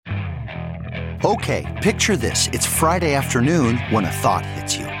Okay, picture this. It's Friday afternoon when a thought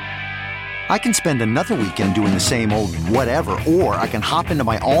hits you. I can spend another weekend doing the same old whatever, or I can hop into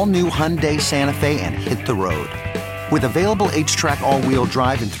my all-new Hyundai Santa Fe and hit the road. With available H-Track all-wheel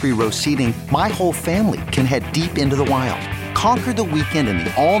drive and 3-row seating, my whole family can head deep into the wild. Conquer the weekend in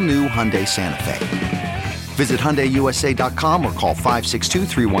the all-new Hyundai Santa Fe. Visit HyundaiUSA.com or call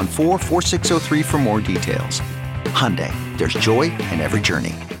 562-314-4603 for more details. Hyundai, there's joy in every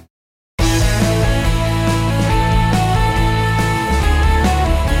journey.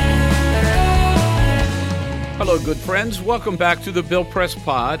 Hello, good friends. Welcome back to the Bill Press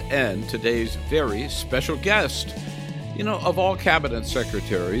Pod and today's very special guest. You know, of all cabinet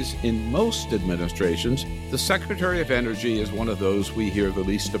secretaries in most administrations, the Secretary of Energy is one of those we hear the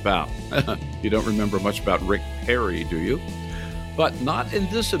least about. You don't remember much about Rick Perry, do you? But not in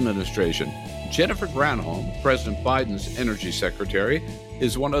this administration. Jennifer Granholm, President Biden's energy secretary,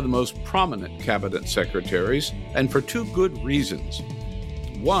 is one of the most prominent cabinet secretaries, and for two good reasons.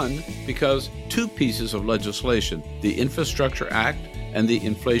 One, because two pieces of legislation, the Infrastructure Act and the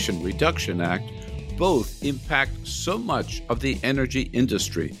Inflation Reduction Act, both impact so much of the energy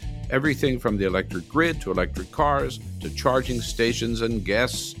industry, everything from the electric grid to electric cars to charging stations and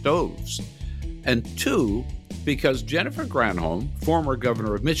gas stoves. And two, because Jennifer Granholm, former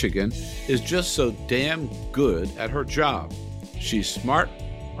governor of Michigan, is just so damn good at her job. She's smart,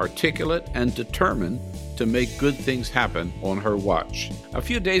 articulate, and determined to make good things happen on her watch. A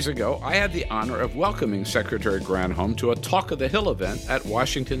few days ago, I had the honor of welcoming Secretary Granholm to a Talk of the Hill event at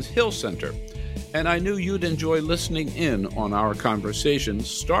Washington's Hill Center, and I knew you'd enjoy listening in on our conversation,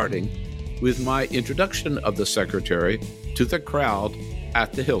 starting with my introduction of the Secretary to the crowd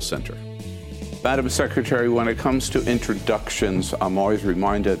at the Hill Center. Madam Secretary, when it comes to introductions, I'm always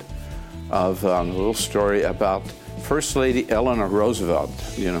reminded of a little story about First Lady Eleanor Roosevelt,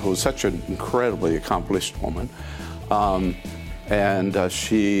 who was such an incredibly accomplished woman. And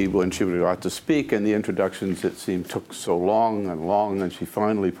she, when she would go out to speak, and the introductions, it seemed, took so long, and she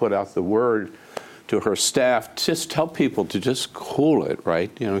finally put out the word to her staff, just tell people to just cool it, right?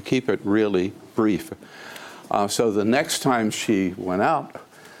 Keep it really brief. So the next time she went out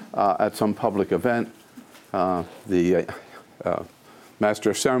at some public event, the Master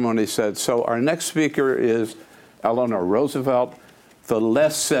of Ceremony said, so our next speaker is Eleanor Roosevelt. The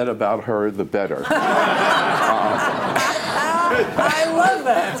less said about her, the better. I love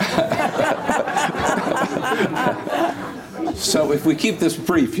that. So if we keep this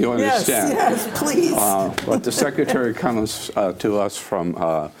brief, you understand. Yes, please. But the Secretary comes to us from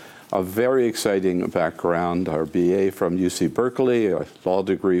a very exciting background, her BA from UC Berkeley, a law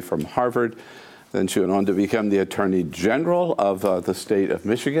degree from Harvard. Then she went on to become the Attorney General of the state of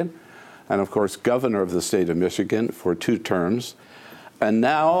Michigan, and of course, governor of the state of Michigan for 2 terms. And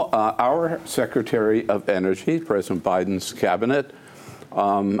now our Secretary of Energy, President Biden's cabinet,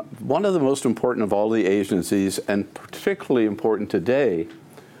 one of the most important of all the agencies, and particularly important today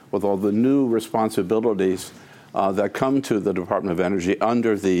with all the new responsibilities that come to the Department of Energy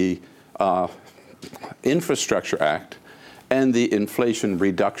under the Infrastructure Act and the Inflation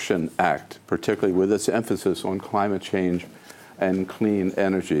Reduction Act, particularly with its emphasis on climate change and clean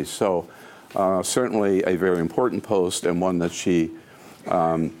energy. So certainly a very important post, and one that she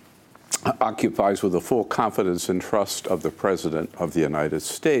occupies with the full confidence and trust of the President of the United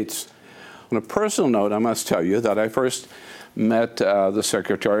States. On a personal note, I must tell you that I first met the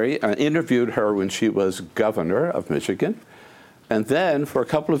Secretary, interviewed her when she was governor of Michigan. And then, for a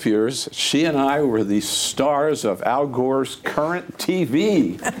couple of years, she and I were the stars of Al Gore's Current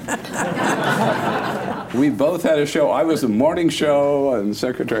TV. We both had a show. I was the morning show, and the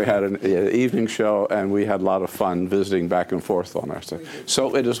Secretary had an evening show, and we had a lot of fun visiting back and forth on our stuff.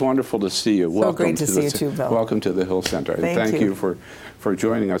 So it is wonderful to see you. So great to see you too, Bill. Welcome to the Hill Center. Thank you for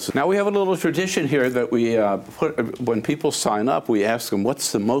joining us. Now, we have a little tradition here that we when people sign up, we ask them,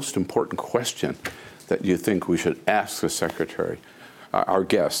 what's the most important question that you think we should ask the Secretary, our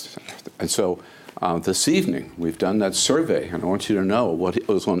guest? And so this evening, we've done that survey, and I want you to know what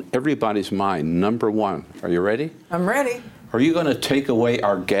was on everybody's mind. Number 1, are you ready? I'm ready. Are you going to take away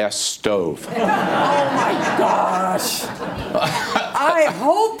our gas stove? Oh, my gosh. I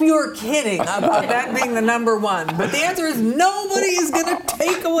hope you're kidding about that being the number 1. But the answer is nobody is going to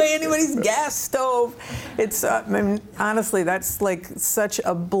take away anybody's gas stove. It's, honestly, that's like such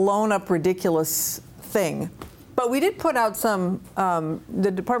a blown-up, ridiculous thing. But we did put out some,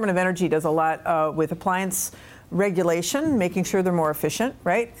 the Department of Energy does a lot with appliance regulation, making sure they're more efficient,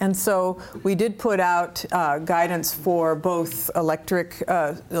 right? And so we did put out guidance for both electric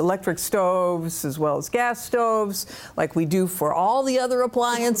stoves as well as gas stoves, like we do for all the other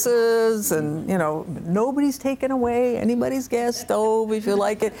appliances. And nobody's taking away anybody's gas stove if you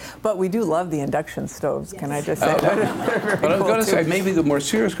like it, but we do love the induction stoves. Can I just say that? But I was going to say, maybe the more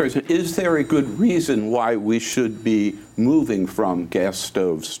serious question: is there a good reason why we should be moving from gas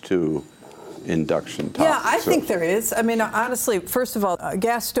stoves to induction top? Yeah, I think there is. I mean, honestly, first of all,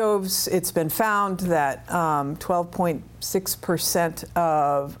 gas stoves, it's been found that 12.6%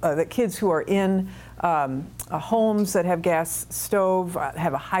 of the kids who are in homes that have gas stove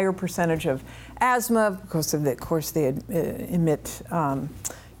have a higher percentage of asthma because of they emit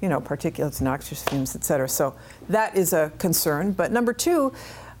particulates, noxious fumes, et cetera. So that is a concern. But number two,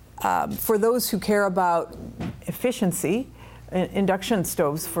 for those who care about efficiency, induction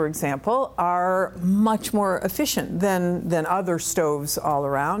stoves, for example, are much more efficient than other stoves all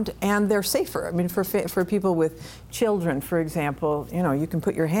around, and they're safer. I mean, for people with children, for example, you can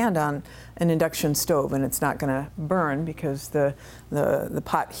put your hand on an induction stove and it's not going to burn because the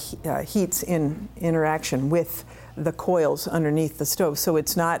pot heats in interaction with the coils underneath the stove. So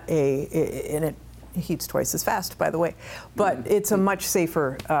it's not and it heats twice as fast, by the way, but it's a much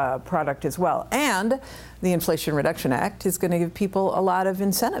safer product as well. And the Inflation Reduction Act is going to give people a lot of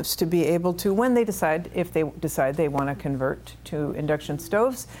incentives to be able to, when they decide, if they decide they want to convert to induction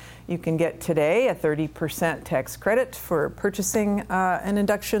stoves, you can get today a 30% tax credit for purchasing an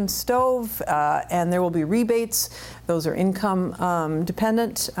induction stove, and there will be rebates. Those are income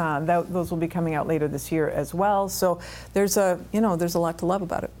dependent. Those will be coming out later this year as well. So there's a lot to love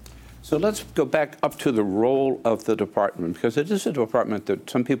about it. So let's go back up to the role of the department, because it is a department that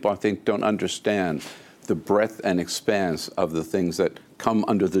some people, I think, don't understand the breadth and expanse of the things that come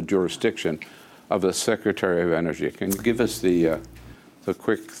under the jurisdiction of the Secretary of Energy. Can you give us the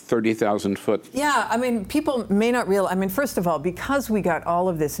quick 30,000-foot? Yeah, I mean, people may not realize, first of all, because we got all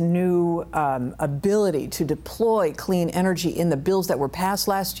of this new ability to deploy clean energy in the bills that were passed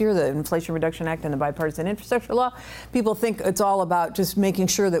last year, the Inflation Reduction Act and the Bipartisan Infrastructure Law, people think it's all about just making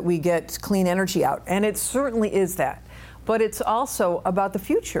sure that we get clean energy out. And it certainly is that. But it's also about the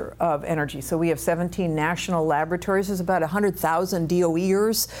future of energy. So we have 17 national laboratories. There's about 100,000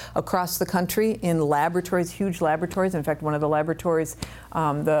 DOEers across the country in laboratories, huge laboratories. In fact, one of the laboratories,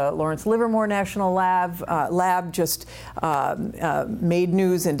 the Lawrence Livermore National Lab just made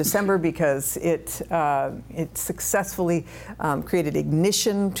news in December because it successfully created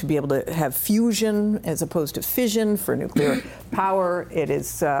ignition to be able to have fusion as opposed to fission for nuclear power. It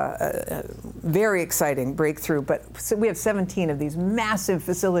is a very exciting breakthrough. But so we have 17 of these massive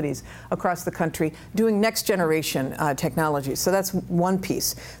facilities across the country doing next generation technology. So that's one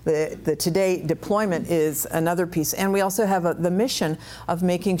piece. The today deployment is another piece. And we also have the mission of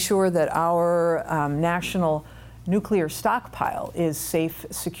making sure that our national nuclear stockpile is safe,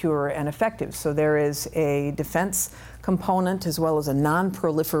 secure, and effective. So there is a defense component as well as a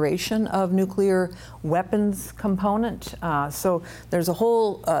non-proliferation of nuclear weapons component. So there's a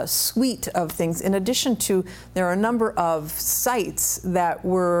whole suite of things. In addition to, there are a number of sites that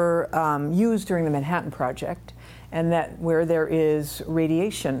were used during the Manhattan Project, and that where there is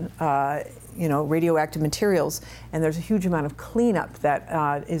radiation, radioactive materials, and there's a huge amount of cleanup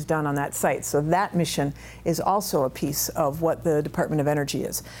that is done on that site. So that mission is also a piece of what the Department of Energy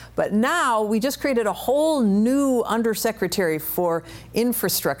is. But now we just created a whole new undersecretary for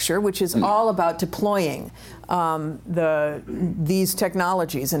infrastructure, which is all about deploying these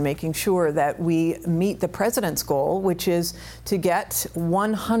technologies and making sure that we meet the president's goal, which is to get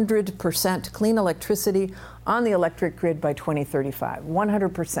 100% clean electricity on the electric grid by 2035,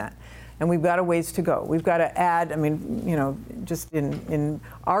 100%. And we've got a ways to go. We've got to add, just in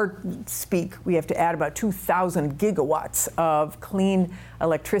our speak, we have to add about 2,000 gigawatts of clean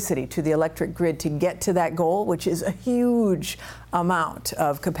electricity to the electric grid to get to that goal, which is a huge amount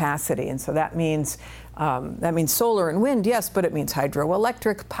of capacity. And so that means solar and wind, yes, but it means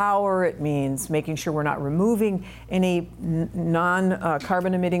hydroelectric power. It means making sure we're not removing any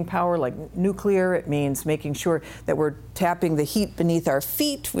non-carbon emitting power like nuclear. It means making sure that we're tapping the heat beneath our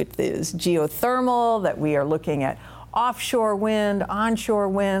feet with this geothermal, that we are looking at offshore wind, onshore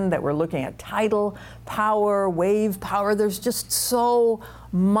wind, that we're looking at tidal power, wave power. There's just so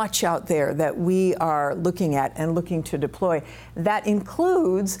much out there that we are looking at and looking to deploy. That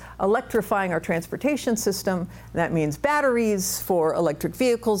includes electrifying our transportation system. That means batteries for electric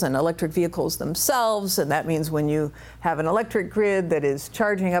vehicles and electric vehicles themselves. And that means when you have an electric grid that is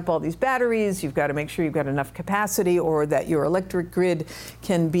charging up all these batteries, you've got to make sure you've got enough capacity, or that your electric grid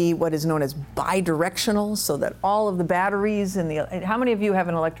can be what is known as bidirectional, so that all of the batteries in the... How many of you have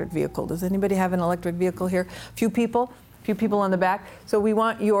an electric vehicle? Does anybody have an electric vehicle here? A few people on the back. So we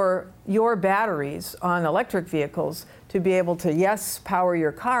want your batteries on electric vehicles to be able to, yes, power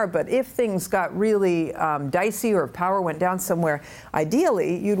your car, but if things got really dicey or if power went down somewhere,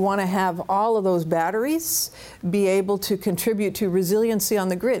 ideally, you'd want to have all of those batteries be able to contribute to resiliency on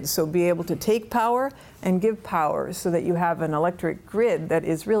the grid. So be able to take power and give power so that you have an electric grid that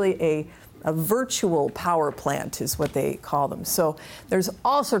is really a virtual power plant is what they call them. So there's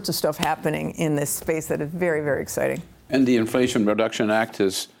all sorts of stuff happening in this space that is very, very exciting. And the Inflation Reduction Act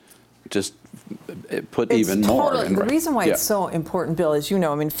has just put even more. The reason why it's so important, Bill, is,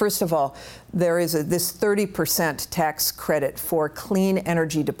 first of all, there is this 30% tax credit for clean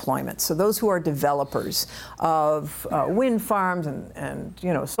energy deployment. So those who are developers of wind farms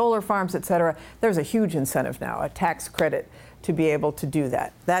and solar farms, et cetera, there's a huge incentive now, a tax credit to be able to do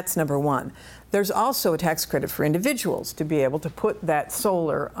that. That's number one. There's also a tax credit for individuals to be able to put that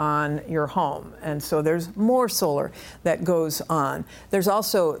solar on your home. And so there's more solar that goes on. There's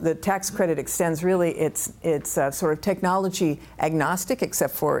also, the tax credit extends really, it's sort of technology agnostic,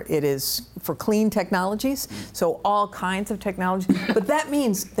 except for it is for clean technologies. So all kinds of technology. But that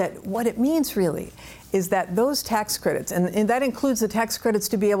means that what it means really is that those tax credits, and that includes the tax credits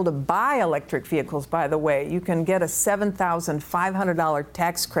to be able to buy electric vehicles, by the way. You can get a $7,500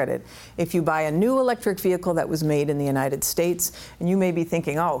 tax credit if you buy a new electric vehicle that was made in the United States. And you may be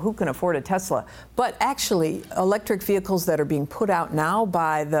thinking, oh, who can afford a Tesla? But actually, electric vehicles that are being put out now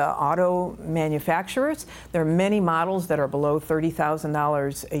by the auto manufacturers, there are many models that are below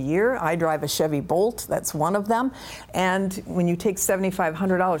 $30,000 a year. I drive a Chevy Bolt, that's one of them. And when you take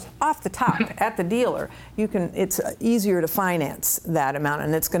 $7,500 off the top at the dealer, it's easier to finance that amount,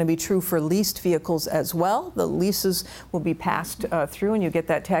 and it's going to be true for leased vehicles as well. The leases will be passed through, and you get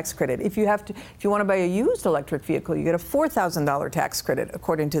that tax credit. If you want to buy a used electric vehicle, you get a $4,000 tax credit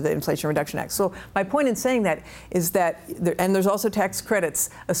according to the Inflation Reduction Act. So my point in saying that is that, and there's also tax credits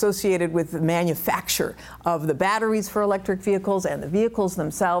associated with the manufacture of the batteries for electric vehicles and the vehicles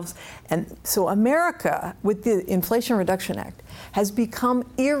themselves. And so America, with the Inflation Reduction Act, has become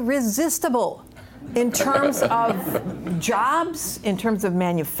irresistible in terms of jobs, in terms of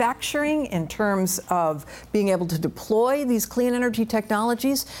manufacturing, in terms of being able to deploy these clean energy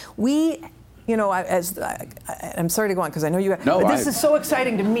technologies. I'm sorry to go on because I know you. No, but this is so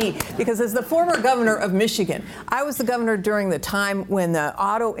exciting to me because as the former governor of Michigan, I was the governor during the time when the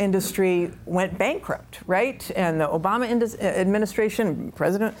auto industry went bankrupt, right? And the Obama administration,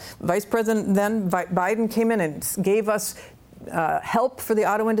 Vice President then Biden came in and gave us help for the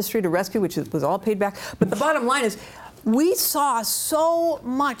auto industry to rescue, which was all paid back. But the bottom line is, we saw so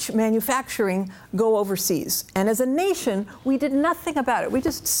much manufacturing go overseas. And as a nation, we did nothing about it. We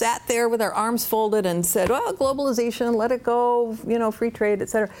just sat there with our arms folded and said, well, globalization, let it go, free trade, et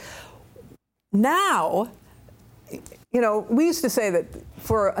cetera. Now, we used to say that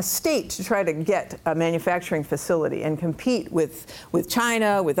for a state to try to get a manufacturing facility and compete with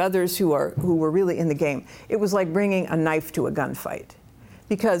China, with others who were really in the game, it was like bringing a knife to a gunfight.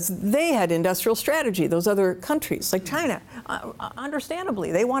 Because they had industrial strategy, those other countries, like China.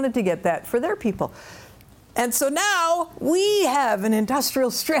 Understandably, they wanted to get that for their people. And so now we have an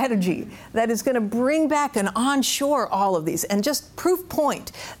industrial strategy that is going to bring back and onshore all of these. And just proof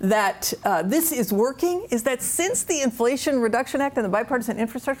point that this is working is that since the Inflation Reduction Act and the Bipartisan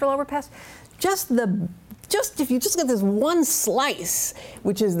Infrastructure Law were passed, if you just get this one slice,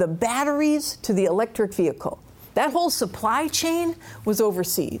 which is the batteries to the electric vehicle, that whole supply chain was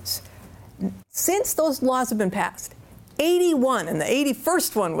overseas. Since those laws have been passed, 81, and the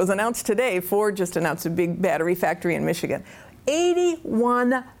 81st one was announced today. Ford just announced a big battery factory in Michigan.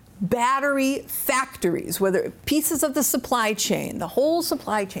 81 battery factories, whether pieces of the supply chain, the whole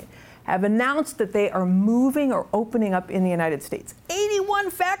supply chain, have announced that they are moving or opening up in the United States.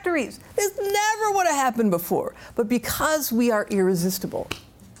 81 factories. This never would have happened before. But because we are irresistible,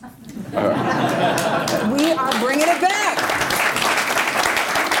 we are bringing it back.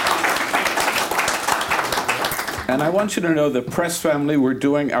 And I want you to know the Press family, we're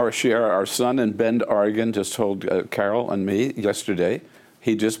doing our share. Our son in Bend, Oregon, just told Carol and me yesterday,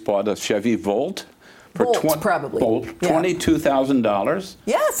 he just bought a Chevy Volt for $22,000.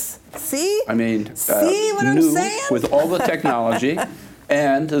 Yes. See? I mean, see what I'm saying? With all the technology.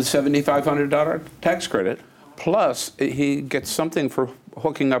 and the $7,500 tax credit. Plus, he gets something for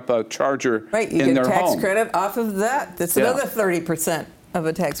hooking up a charger right, you in get their tax home. credit off of that. That's another 30% of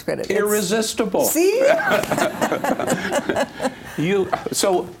a tax credit. Irresistible. See?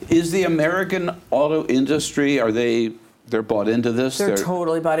 So is the American auto industry, they're bought into this? They're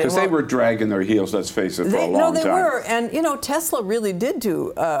totally bought in. Because they were dragging their heels, let's face it, for a long time. No, they were. And, Tesla really did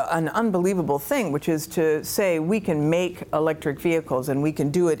do an unbelievable thing, which is to say we can make electric vehicles and we can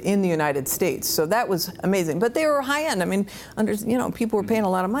do it in the United States. So that was amazing. But they were high end. I mean, people were paying a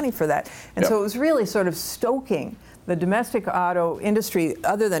lot of money for that. And so it was really sort of stoking the domestic auto industry,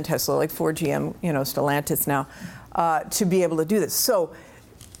 other than Tesla, like Ford, GM, Stellantis now, to be able to do this. So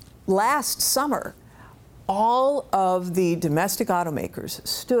last summer, all of the domestic automakers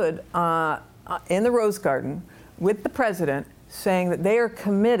stood in the Rose Garden with the president saying that they are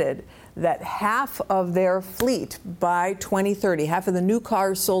committed that half of their fleet by 2030, half of the new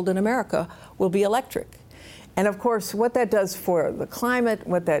cars sold in America will be electric. And of course, what that does for the climate,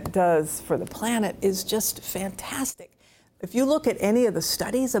 what that does for the planet is just fantastic. If you look at any of the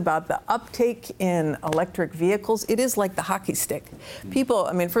studies about the uptake in electric vehicles, it is like the hockey stick. People,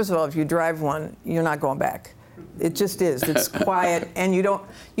 first of all, if you drive one, you're not going back. It just is. It's quiet, and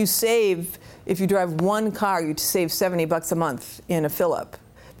you save, if you drive one car, you save $70 a month in a fill-up,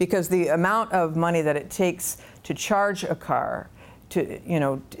 because the amount of money that it takes to charge a car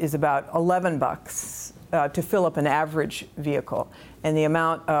is about $11 to fill up an average vehicle. And the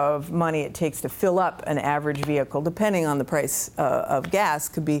amount of money it takes to fill up an average vehicle, depending on the price of gas,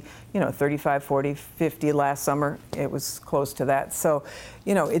 could be, 35, 40, 50. Last summer, it was close to that. So,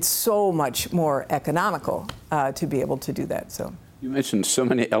 it's so much more economical to be able to do that. So. You mentioned so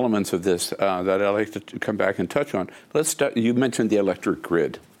many elements of this that I'd like to come back and touch on. Let's start. You mentioned the electric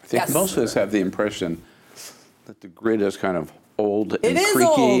grid. I think most of us have the impression that the grid is kind of old and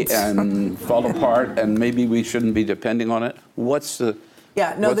creaky and fall apart, and maybe we shouldn't be depending on it. What's the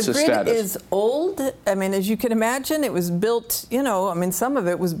the grid status? Is old. As you can imagine, it was built, some of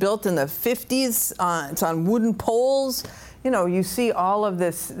it was built in the 50s. It's on wooden poles. You see all of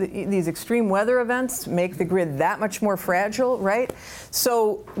these extreme weather events make the grid that much more fragile, right?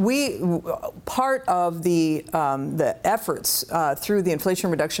 So part of the efforts through the Inflation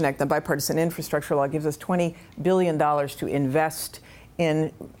Reduction Act, the bipartisan infrastructure law, gives us $20 billion to invest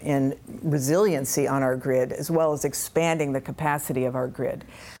in resiliency on our grid, as well as expanding the capacity of our grid.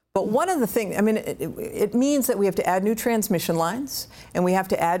 But one of the things, it means that we have to add new transmission lines, and we have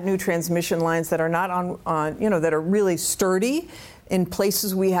to add new transmission lines that are not that are really sturdy. In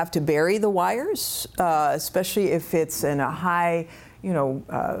places we have to bury the wires, especially if it's in a high,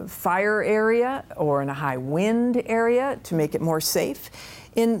 fire area or in a high wind area, to make it more safe.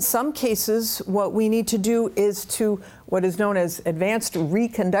 In some cases, what we need to do is to what is known as advanced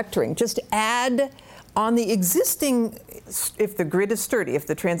reconductoring. Just add on the existing, if the grid is sturdy, if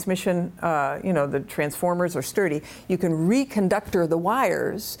the transmission, the transformers are sturdy, you can reconductor the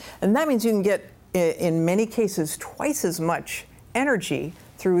wires, and that means you can get, in many cases, twice as much energy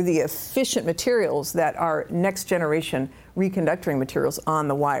through the efficient materials that are next generation reconductoring materials on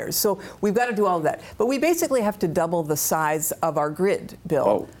the wires. So we've got to do all of that. But we basically have to double the size of our grid,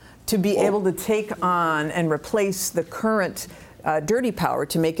 Bill, to be able to take on and replace the current dirty power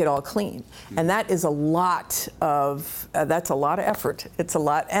to make it all clean. And that is a lot of, that's a lot of effort. It's a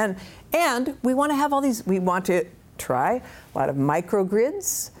lot. And we want to have all these, we want to try a lot of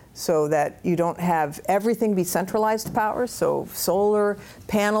microgrids so that you don't have everything be centralized power. So solar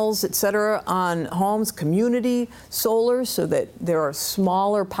panels, et cetera, on homes, community solar, so that there are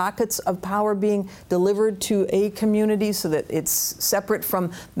smaller pockets of power being delivered to a community so that it's separate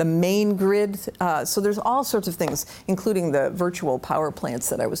from the main grid. So there's all sorts of things, including the virtual power plants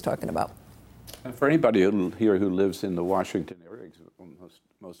that I was talking about. And for anybody here who lives in the Washington area,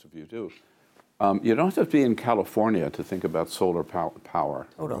 most of you do, you don't have to be in California to think about solar power.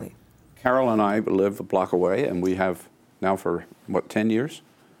 Totally. Carol and I live a block away, and we have now for, 10 years,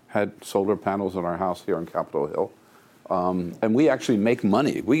 had solar panels on our house here on Capitol Hill. And we actually make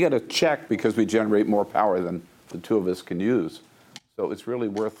money. We get a check because we generate more power than the two of us can use. So it's really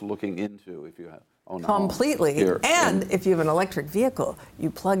worth looking into if you own a home here. And if you have an electric vehicle,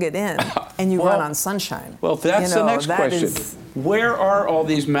 you plug it in and you run on sunshine. Well, that's the next question. Where are all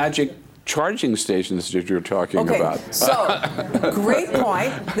these magic charging stations that you're talking about? So, great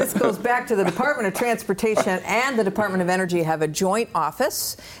point. This goes back to the Department of Transportation and the Department of Energy have a joint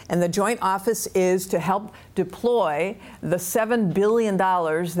office, and the joint office is to help deploy the $7 billion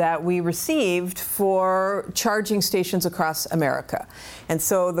that we received for charging stations across America. And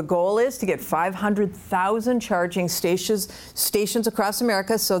so the goal is to get 500,000 charging stations across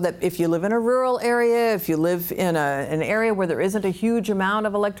America, so that if you live in a rural area, if you live in an area where there isn't a huge amount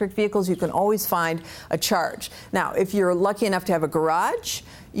of electric vehicles, you can always find a charge. Now, if you're lucky enough to have a garage,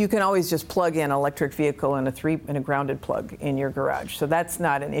 you can always just plug in an electric vehicle and a grounded plug in your garage. So that's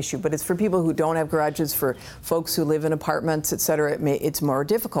not an issue. But it's for people who don't have garages, for folks who live in apartments, et cetera, it's more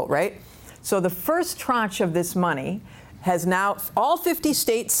difficult, right? So the first tranche of this money has now, all 50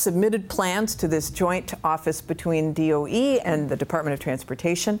 states submitted plans to this joint office between DOE and the Department of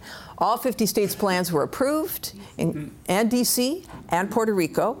Transportation. All 50 states' plans were approved, and DC and Puerto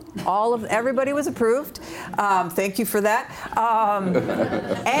Rico. Everybody was approved. Thank you for that.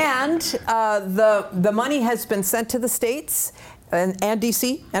 And the money has been sent to the states. And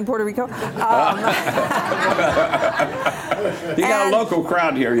DC and Puerto Rico. You got a local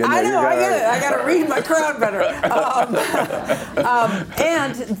crowd here. You know. I know. I got to read my crowd better.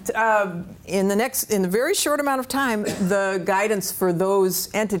 In the very short amount of time, the guidance for those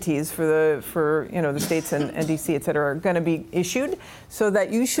entities, for the states and DC, et cetera, are going to be issued, so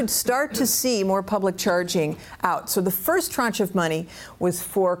that you should start to see more public charging out. So the first tranche of money was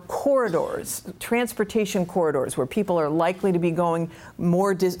for corridors, transportation corridors, where people are likely to be going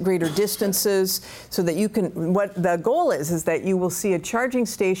greater distances, so that you can. What the goal is that you will see a charging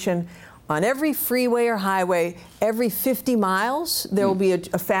station on every freeway or highway. Every 50 miles, there will be a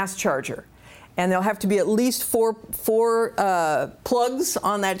fast charger. And there'll have to be at least four plugs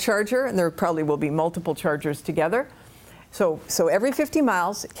on that charger, and there probably will be multiple chargers together. So every 50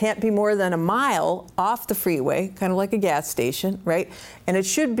 miles, it can't be more than a mile off the freeway, kind of like a gas station, right? And it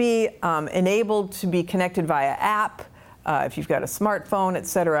should be enabled to be connected via app. If you've got a smartphone, et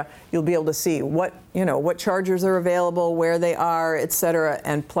cetera, you'll be able to see what chargers are available, where they are, et cetera,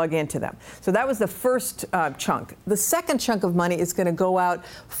 and plug into them. So that was the first chunk. The second chunk of money is going to go out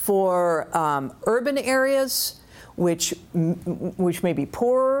for urban areas, which may be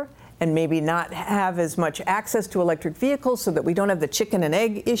poorer and maybe not have as much access to electric vehicles, so that we don't have the chicken and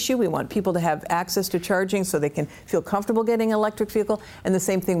egg issue. We want people to have access to charging so they can feel comfortable getting an electric vehicle, and the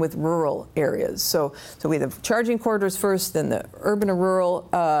same thing with rural areas. So we have charging corridors first, then the urban and rural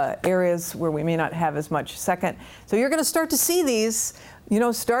areas where we may not have as much second. So you're going to start to see these,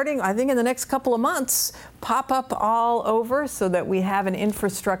 starting, I think, in the next couple of months, pop up all over, so that we have an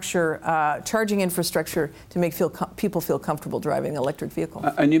infrastructure, charging infrastructure, to make people feel comfortable driving an electric vehicle.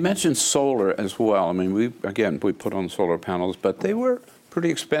 And you mentioned solar as well. I mean, we put on solar panels, but they were pretty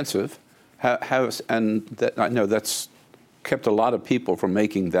expensive. I know that's kept a lot of people from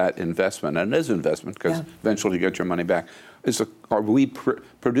making that investment, and it is an investment, because eventually you get your money back. Are we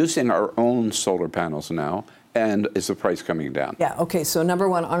producing our own solar panels now? And is the price coming down? Yeah, okay, so number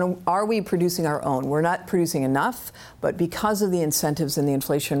one, are we producing our own? We're not producing enough, but because of the incentives in the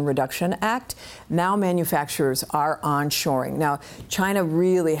Inflation Reduction Act, now manufacturers are onshoring. Now, China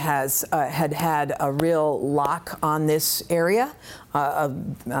really has had a real lock on this area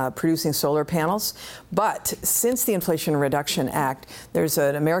of producing solar panels. But since the Inflation Reduction Act, there's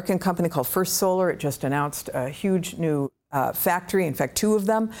an American company called First Solar. It just announced a huge new factory, in fact, 2 of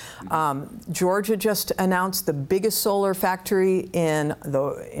them. Georgia just announced the biggest solar factory in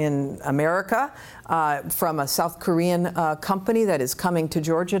America from a South Korean company that is coming to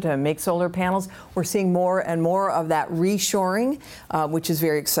Georgia to make solar panels. We're seeing more and more of that reshoring, which is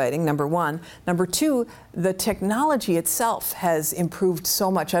very exciting, number one. Number two, the technology itself has improved so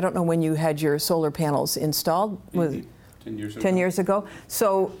much. I don't know when you had your solar panels installed. 10 years ago.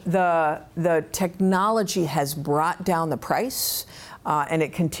 So the technology has brought down the price, and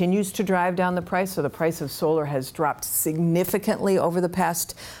it continues to drive down the price. So the price of solar has dropped significantly over the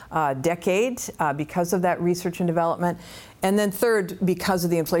past decade because of that research and development. And then third, because of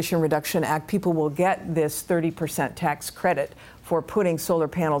the Inflation Reduction Act, people will get this 30% tax credit for putting solar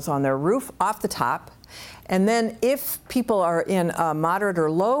panels on their roof off the top. And then if people are in a moderate or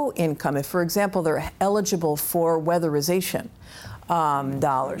low income, if, for example, they're eligible for weatherization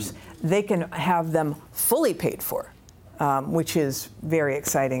dollars, they can have them fully paid for, which is very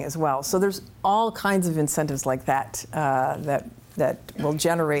exciting as well. So there's all kinds of incentives like that that will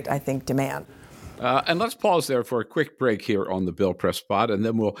generate, I think, demand. And let's pause there for a quick break here on the Bill Press Spot, and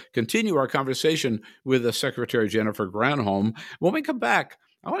then we'll continue our conversation with Secretary Jennifer Granholm. When we come back,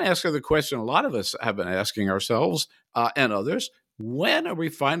 I want to ask her the question a lot of us have been asking ourselves and others. When are we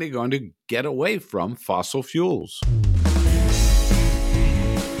finally going to get away from fossil fuels?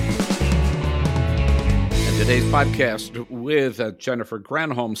 And Today's podcast with Jennifer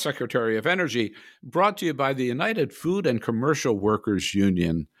Granholm, Secretary of Energy, brought to you by the United Food and Commercial Workers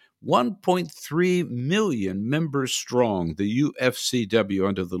Union. 1.3 million members strong, the UFCW,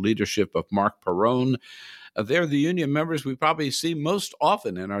 under the leadership of Mark Perrone. They're the union members we probably see most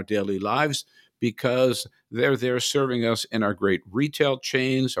often in our daily lives because they're there serving us in our great retail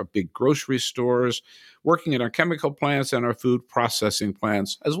chains, our big grocery stores, working in our chemical plants and our food processing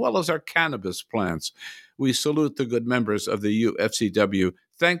plants, as well as our cannabis plants. We salute the good members of the UFCW,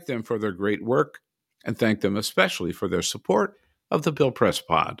 thank them for their great work, and thank them especially for their support of the Bill Press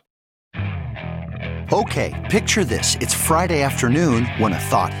Pod. Okay, picture this. It's Friday afternoon when a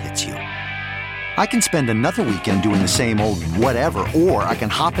thought hits you. I can spend another weekend doing the same old whatever, or I can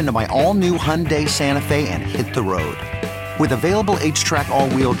hop into my all-new Hyundai Santa Fe and hit the road. With available H-Track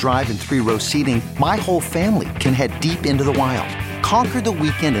all-wheel drive and 3-row seating, my whole family can head deep into the wild. Conquer the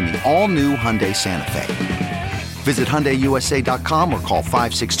weekend in the all-new Hyundai Santa Fe. Visit HyundaiUSA.com or call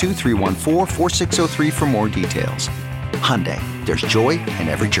 562-314-4603 for more details. Hyundai, there's joy in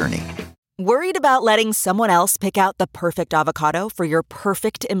every journey. Worried about letting someone else pick out the perfect avocado for your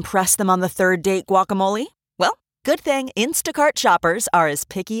perfect impress them on the third date guacamole? Well, good thing Instacart shoppers are as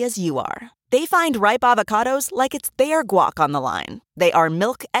picky as you are. They find ripe avocados like it's their guac on the line. They are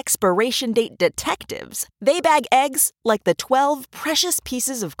milk expiration date detectives. They bag eggs like the 12 precious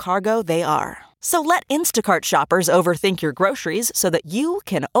pieces of cargo they are. So let Instacart shoppers overthink your groceries so that you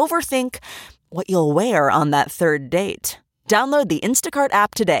can overthink what you'll wear on that third date. Download the Instacart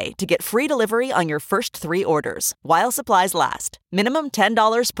app today to get free delivery on your first 3 orders, while supplies last. Minimum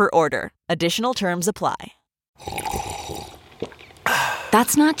 $10 per order. Additional terms apply.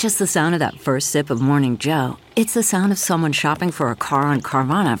 That's not just the sound of that first sip of Morning Joe. It's the sound of someone shopping for a car on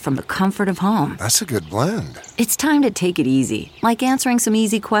Carvana from the comfort of home. That's a good blend. It's time to take it easy, like answering some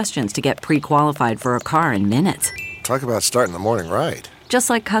easy questions to get pre-qualified for a car in minutes. Talk about starting the morning right. Just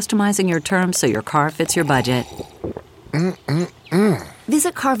like customizing your terms so your car fits your budget.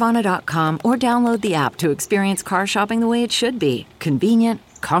 Visit Carvana.com or download the app to experience car shopping the way it should be. Convenient,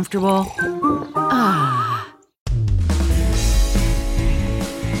 comfortable. Ah.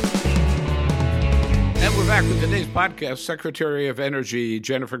 And we're back with today's podcast. Secretary of Energy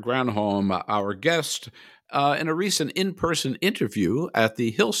Jennifer Granholm, our guest, in a recent in-person interview at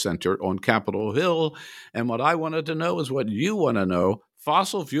the Hill Center on Capitol Hill. And what I wanted to know is what you want to know.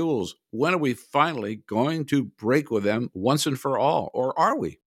 Fossil fuels, when are we finally going to break with them once and for all? Or are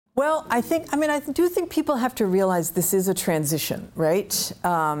we? Well, I do think people have to realize this is a transition, right?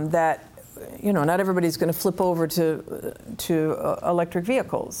 That, not everybody's going to flip over to electric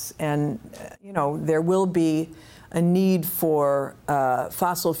vehicles. And, there will be a need for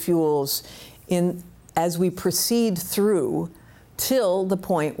fossil fuels as we proceed through till the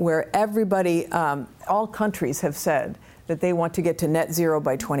point where everybody, all countries have said that they want to get to net zero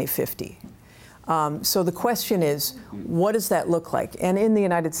by 2050. So the question is, what does that look like? And in the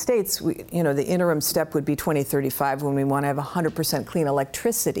United States, the interim step would be 2035 when we want to have 100% clean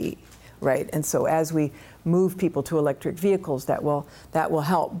electricity, right? And so as we move people to electric vehicles, that will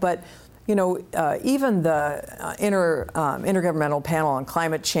help. But even the Intergovernmental Panel on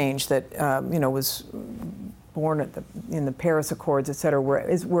Climate Change that was born in the Paris Accords, et cetera,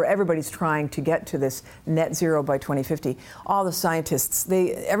 where everybody's trying to get to this net zero by 2050. All the scientists,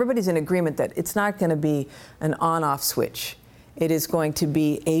 everybody's in agreement that it's not going to be an on-off switch. It is going to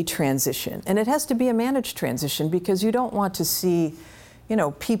be a transition. And it has to be a managed transition because you don't want to see,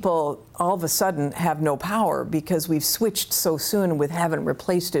 people all of a sudden have no power because we've switched so soon and haven't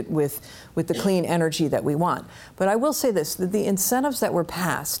replaced it with the clean energy that we want. But I will say this, that the incentives that were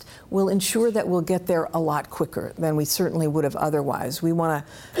passed will ensure that we'll get there a lot quicker than we certainly would have otherwise. We want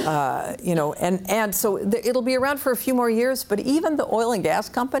to, and so it'll be around for a few more years, but even the oil and gas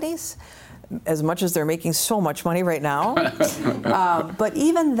companies, as much as they're making so much money right now, but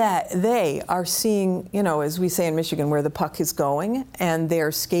even that, they are seeing, as we say in Michigan, where the puck is going, and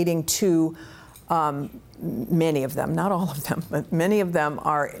they're skating to, many of them, not all of them, but many of them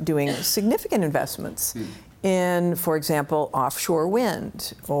are doing significant investments in, for example, offshore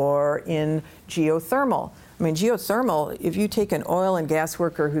wind or in geothermal. I mean, geothermal, if you take an oil and gas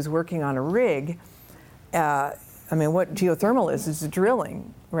worker who's working on a rig, what geothermal is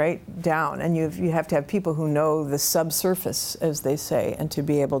drilling right down, and you have to have people who know the subsurface, as they say, and to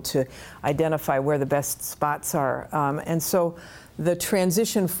be able to identify where the best spots are. And so the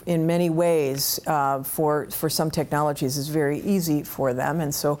transition in many ways for some technologies is very easy for them,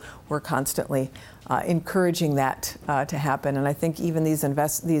 and so we're constantly encouraging that to happen. And I think even these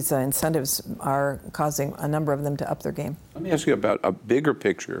incentives are causing a number of them to up their game. Let me ask you about a bigger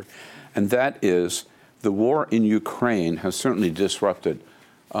picture, and that is the war in Ukraine has certainly disrupted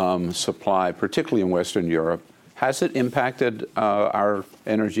supply, particularly in Western Europe. Has it impacted our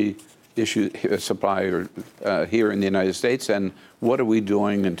energy supply here in the United States? And what are we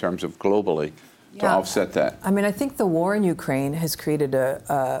doing in terms of globally to offset that? I mean, I think the war in Ukraine has created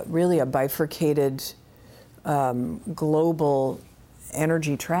really a bifurcated global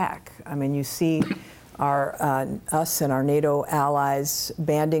energy track. I mean, you see us and our NATO allies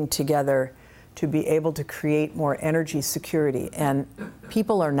banding together to be able to create more energy security. And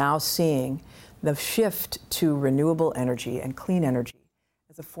people are now seeing the shift to renewable energy and clean energy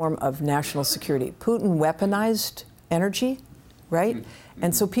as a form of national security. Putin weaponized energy, right? Mm-hmm.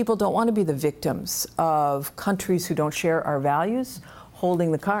 And so people don't want to be the victims of countries who don't share our values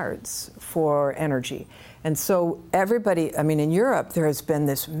holding the cards for energy. And so everybody, I mean, in Europe, there has been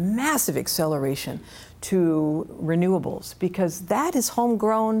this massive acceleration to renewables because that is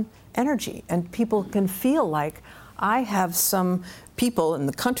homegrown energy. And people can feel like people in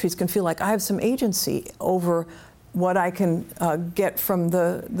the countries can feel like I have some agency over what I can get from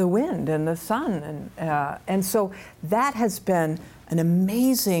the wind and the sun. And so that has been an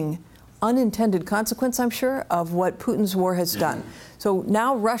amazing unintended consequence, I'm sure, of what Putin's war has done. So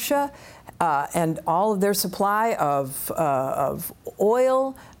now Russia and all of their supply of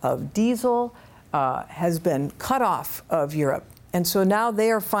oil, of diesel, has been cut off of Europe. And so now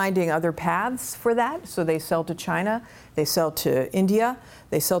they are finding other paths for that. So they sell to China, they sell to India,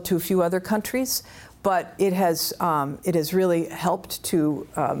 they sell to a few other countries. But it has really helped to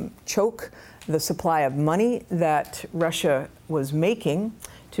choke the supply of money that Russia was making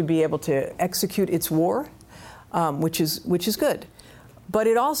to be able to execute its war, which is good. But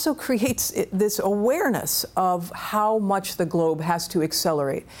it also creates this awareness of how much the globe has to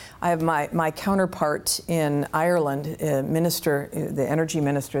accelerate. I have my counterpart in Ireland, the energy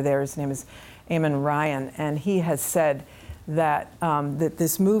minister there, his name is Eamon Ryan, and he has said that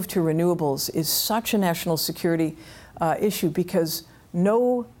this move to renewables is such a national security issue because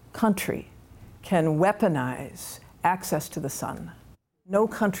no country can weaponize access to the sun. No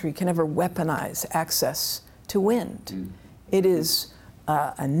country can ever weaponize access to wind. It is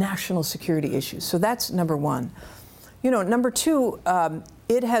a national security issue. So that's number one. Number two,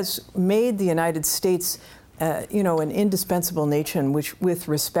 it has made the United States, an indispensable nation with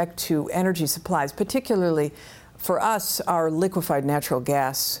respect to energy supplies. Particularly for us, our liquefied natural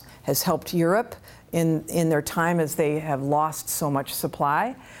gas has helped Europe in their time as they have lost so much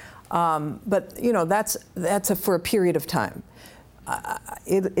supply. But that's for a period of time.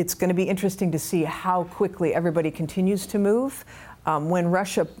 It's going to be interesting to see how quickly everybody continues to move. When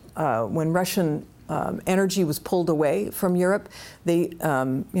Russian energy was pulled away from Europe, they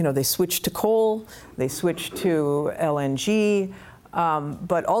switched to coal, they switched to LNG,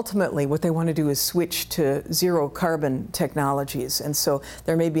 but ultimately what they want to do is switch to zero carbon technologies. And so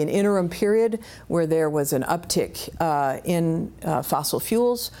there may be an interim period where there was an uptick in fossil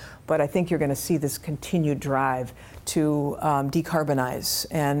fuels, but I think you're going to see this continued drive to decarbonize.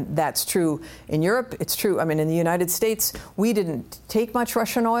 And that's true in Europe. It's true, I mean, in the United States, we didn't take much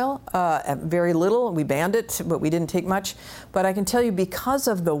Russian oil, very little. We banned it, but we didn't take much. But I can tell you, because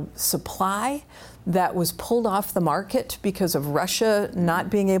of the supply that was pulled off the market because of Russia not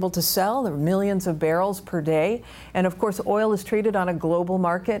being able to sell. There were millions of barrels per day. And of course, oil is traded on a global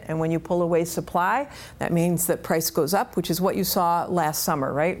market. And when you pull away supply, that means that price goes up, which is what you saw last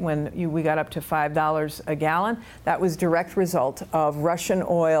summer, right? When we got up to $5 a gallon. That was direct result of Russian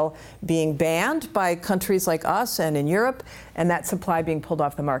oil being banned by countries like us and in Europe, and that supply being pulled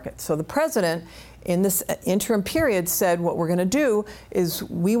off the market. So the president, in this interim period, said what we're going to do is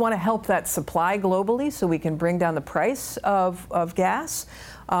we want to help that supply globally so we can bring down the price of gas.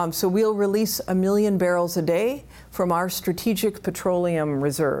 So we'll release 1 million barrels a day from our strategic petroleum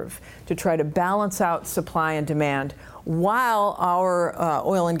reserve to try to balance out supply and demand while our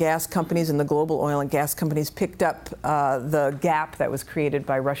oil and gas companies and the global oil and gas companies picked up the gap that was created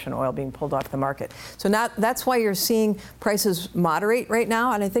by Russian oil being pulled off the market. So that's why you're seeing prices moderate right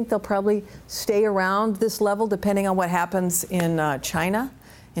now, and I think they'll probably stay around this level depending on what happens in China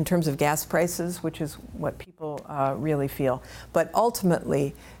in terms of gas prices, which is what people really feel. But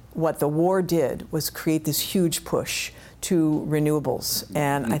ultimately, what the war did was create this huge push to renewables,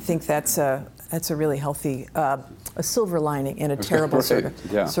 and I think that's a really healthy, a silver lining in a terrible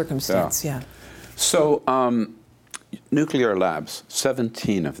circumstance. Yeah. So, nuclear labs,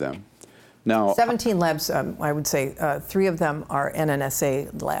 17 of them. Now, 17 labs. I would say 3 of them are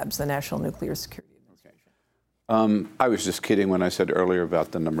NNSA labs, the National Nuclear Security Administration. I was just kidding when I said earlier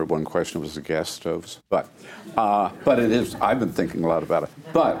about the number one question was the gas stoves, but it is. I've been thinking a lot about it,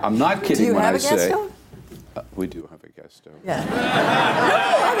 but I'm not kidding when I say. Do you have a gas stove? We do have a gas stove. Yeah. No,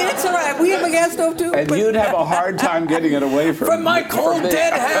 I mean, it's all right. We have a gas stove, too. And you'd have a hard time getting it away from my cold,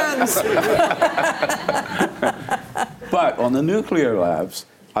 dead hands. But on the nuclear labs,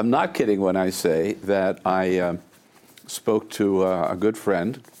 I'm not kidding when I say that I spoke to a good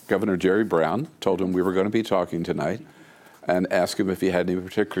friend, Governor Jerry Brown, told him we were going to be talking tonight, and asked him if he had any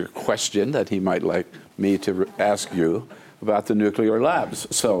particular question that he might like me to ask you about the nuclear labs.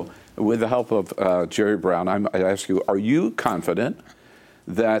 So with the help of Jerry Brown, I ask you, are you confident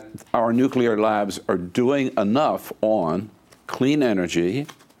that our nuclear labs are doing enough on clean energy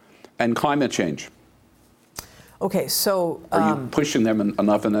and climate change? Okay, so are you pushing them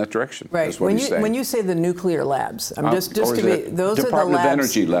enough in that direction? Right. When you say the nuclear labs, just to be, those are the labs. Department of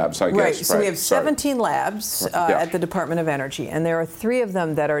Energy labs, I guess. Right. So we have 17 labs at the Department of Energy, and there are 3 of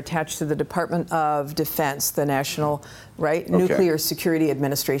them that are attached to the Department of Defense, the National Nuclear Security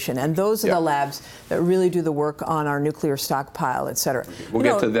Administration, and those are the labs that really do the work on our nuclear stockpile, et cetera. We'll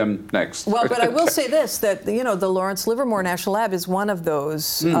get to them next. Well, but I will say this, that the Lawrence Livermore National Lab is one of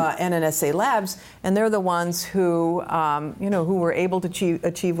those NNSA labs, and they're the ones who were able to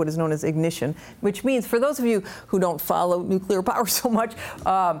achieve what is known as ignition, which means, for those of you who don't follow nuclear power so much,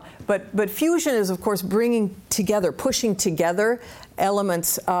 but fusion is, of course, pushing together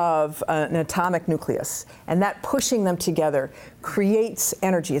elements of an atomic nucleus, and that pushing them together creates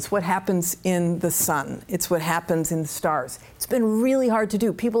energy. It's what happens in the sun. It's what happens in the stars. It's been really hard to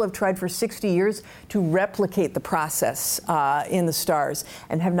do. People have tried for 60 years to replicate the process in the stars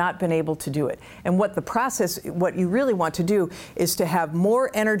and have not been able to do it. And what you really want to do is to have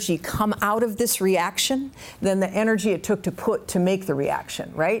more energy come out of this reaction than the energy it took to make the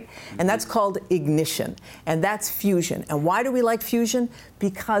reaction, right? And that's called ignition, and that's fusion. And why do we like fusion?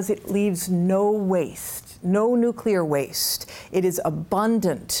 Because it leaves no waste, no nuclear waste. It is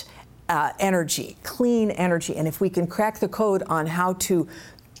abundant energy, clean energy. And if we can crack the code on how to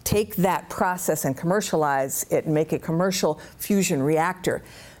take that process and commercialize it and make a commercial fusion reactor,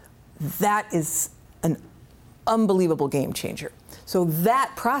 that is an unbelievable game changer. So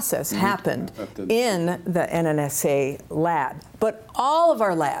that process happened in the NNSA lab. But all of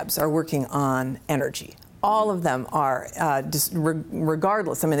our labs are working on energy. All of them are,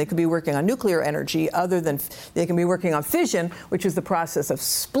 regardless. I mean, they could be working on nuclear energy, they can be working on fission, which is the process of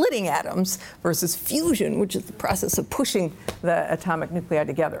splitting atoms, versus fusion, which is the process of pushing the atomic nuclei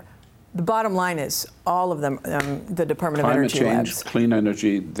together. The bottom line is, all of them, the Department of Energy Climate change, labs. clean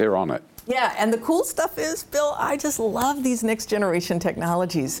energy, they're on it. Yeah, and the cool stuff is, Bill, I just love these next generation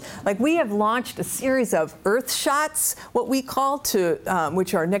technologies. Like, we have launched a series of Earth shots, what we call,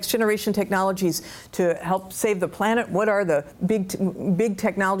 which are next generation technologies to help save the planet. What are the big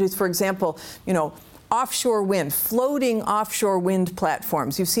technologies? For example, offshore wind, floating offshore wind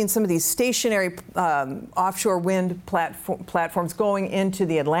platforms. You've seen some of these stationary offshore wind platforms going into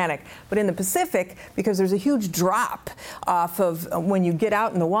the Atlantic. But in the Pacific, because there's a huge drop off of when you get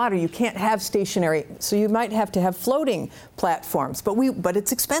out in the water, you can't have stationary, so you might have to have floating platforms. But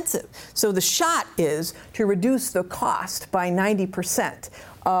it's expensive. So the shot is to reduce the cost by 90%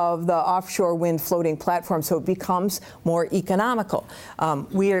 of the offshore wind floating platform, so it becomes more economical.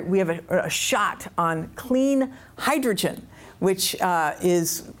 We have a shot on clean hydrogen, which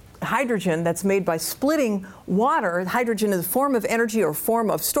is hydrogen that's made by splitting water. Hydrogen is a form of energy, or form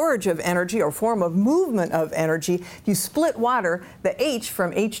of storage of energy, or form of movement of energy. You split water, the H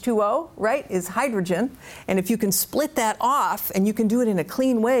from H2O, right, is hydrogen. And if you can split that off, and you can do it in a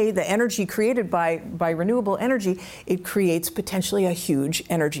clean way, the energy created by renewable energy, it creates potentially a huge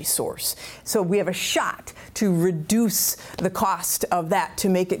energy source. So we have a shot to reduce the cost of that, to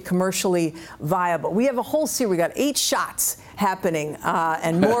make it commercially viable. We have a whole series. We got 8 shots happening,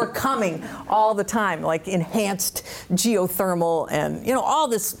 and more coming all the time, like enhanced geothermal and all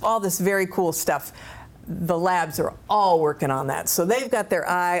this very cool stuff. The labs are all working on that, so they've got their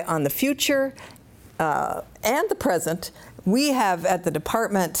eye on the future and the present. We have at the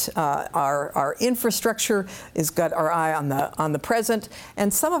department, our infrastructure has got our eye on the present,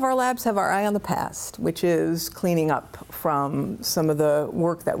 and some of our labs have our eye on the past, which is cleaning up from some of the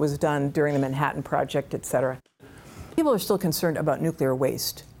work that was done during the Manhattan Project, et cetera. People are still concerned about nuclear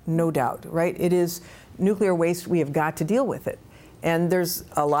waste, no doubt, right? It is nuclear waste. We have got to deal with it. And there's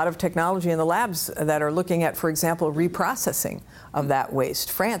a lot of technology in the labs that are looking at, for example, reprocessing of that waste.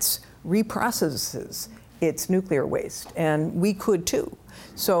 France reprocesses its nuclear waste, and we could too.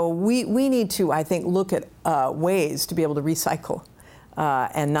 So we need to, I think, look at ways to be able to recycle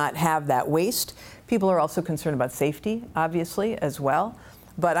and not have that waste. People are also concerned about safety, obviously, as well.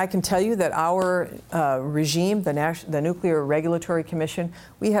 But I can tell you that our regime, the Nuclear Regulatory Commission,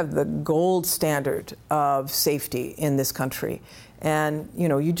 we have the gold standard of safety in this country. And,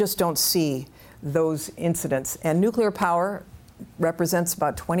 you just don't see those incidents. And nuclear power represents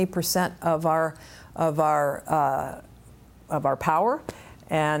about 20% of our power,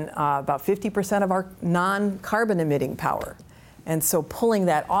 and about 50% of our non-carbon emitting power. And so pulling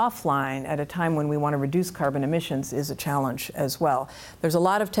that offline at a time when we want to reduce carbon emissions is a challenge as well. There's a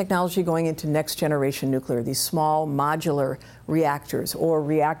lot of technology going into next generation nuclear, these small modular reactors, or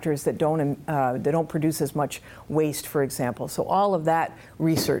reactors that don't produce as much waste, for example. So all of that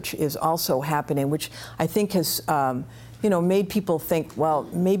research is also happening, which I think has made people think, well,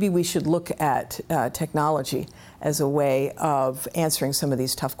 maybe we should look at technology as a way of answering some of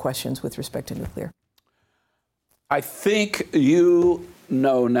these tough questions with respect to nuclear. I think you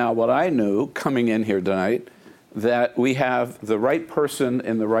know now what I knew coming in here tonight, that we have the right person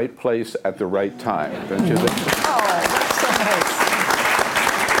in the right place at the right time, don't you think? Oh, that's so nice.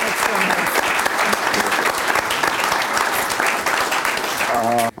 That's so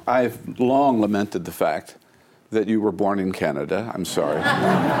nice. I've long lamented the fact that you were born in Canada, I'm sorry,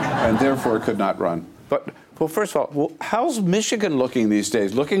 and therefore could not run. But, well, first of all, how's Michigan looking these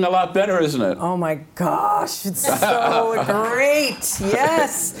days? Looking a lot better, isn't it? Oh, my gosh. It's so great.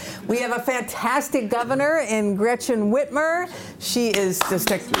 Yes. We have a fantastic governor in Gretchen Whitmer. She is just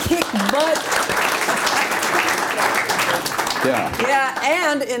a kick butt.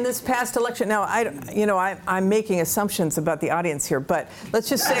 Yeah, and in this past election, now, I'm making assumptions about the audience here, but let's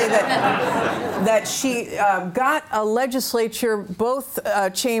just say that she got a legislature, both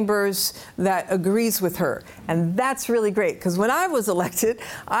chambers, that agrees with her. And that's really great, because when I was elected,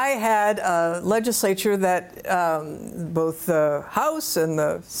 I had a legislature that both the House and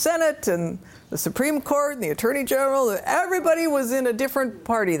the Senate and the Supreme Court and the Attorney General, everybody was in a different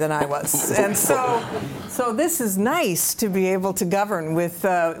party than I was. And so this is nice to be able to govern with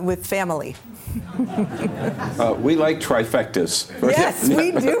family. We like trifectas. Yes,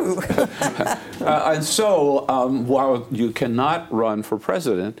 we do. And so, while you cannot run for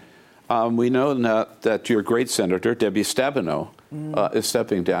president, we know now that your great senator, Debbie Stabenow, is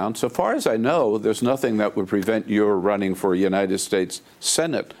stepping down. So far as I know, there's nothing that would prevent your running for United States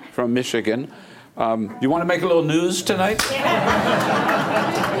Senate from Michigan. You want to make a little news tonight?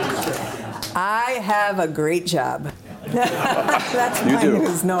 I have a great job. That's my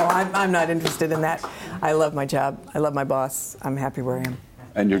news. No, I'm not interested in that. I love my job. I love my boss. I'm happy where I am.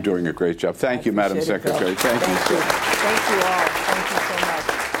 And you're doing a great job. Thank you, Madam Secretary. Thank you. Thank you all. Thank you so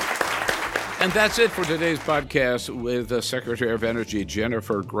much. And that's it for today's podcast with the Secretary of Energy,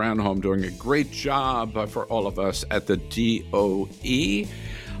 Jennifer Granholm, doing a great job for all of us at the DOE.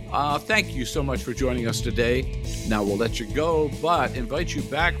 Thank you so much for joining us today. Now we'll let you go, but invite you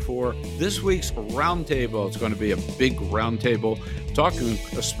back for this week's roundtable. It's going to be a big roundtable, talking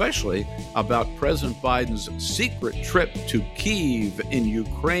especially about President Biden's secret trip to Kyiv in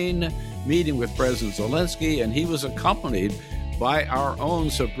Ukraine, meeting with President Zelensky, and he was accompanied by our own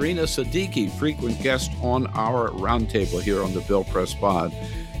Sabrina Siddiqui, frequent guest on our roundtable here on the Bill Press Pod.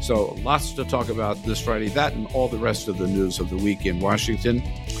 So lots to talk about this Friday, that and all the rest of the news of the week in Washington.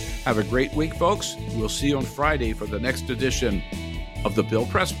 Have a great week, folks. We'll see you on Friday for the next edition of the Bill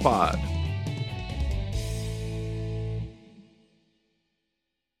Press Pod.